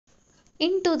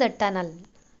Into the tunnel.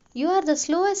 You are the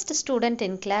slowest student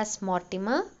in class,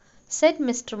 Mortimer, said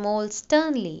Mr. Mole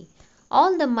sternly.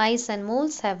 All the mice and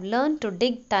moles have learned to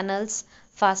dig tunnels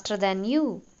faster than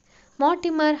you.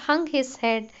 Mortimer hung his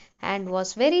head and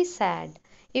was very sad.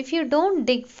 If you don't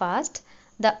dig fast,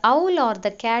 the owl or the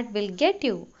cat will get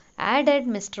you, added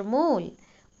Mr. Mole.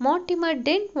 Mortimer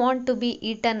didn't want to be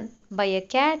eaten by a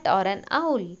cat or an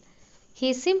owl.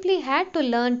 He simply had to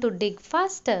learn to dig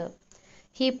faster.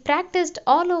 He practiced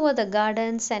all over the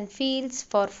gardens and fields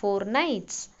for 4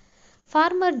 nights.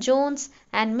 Farmer Jones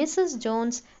and Mrs.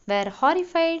 Jones were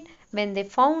horrified when they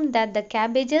found that the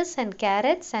cabbages and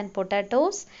carrots and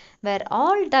potatoes were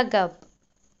all dug up.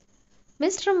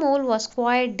 Mr. Mole was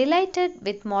quite delighted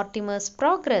with Mortimer's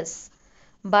progress.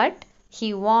 But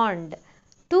he warned,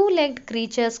 two-legged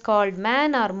creatures called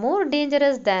man are more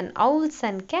dangerous than owls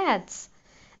and cats.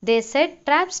 They set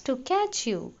traps to catch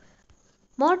you.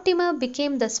 Mortimer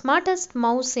became the smartest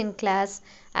mouse in class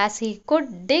as he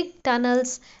could dig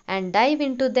tunnels and dive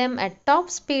into them at top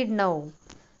speed now.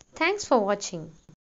 Thanks for watching.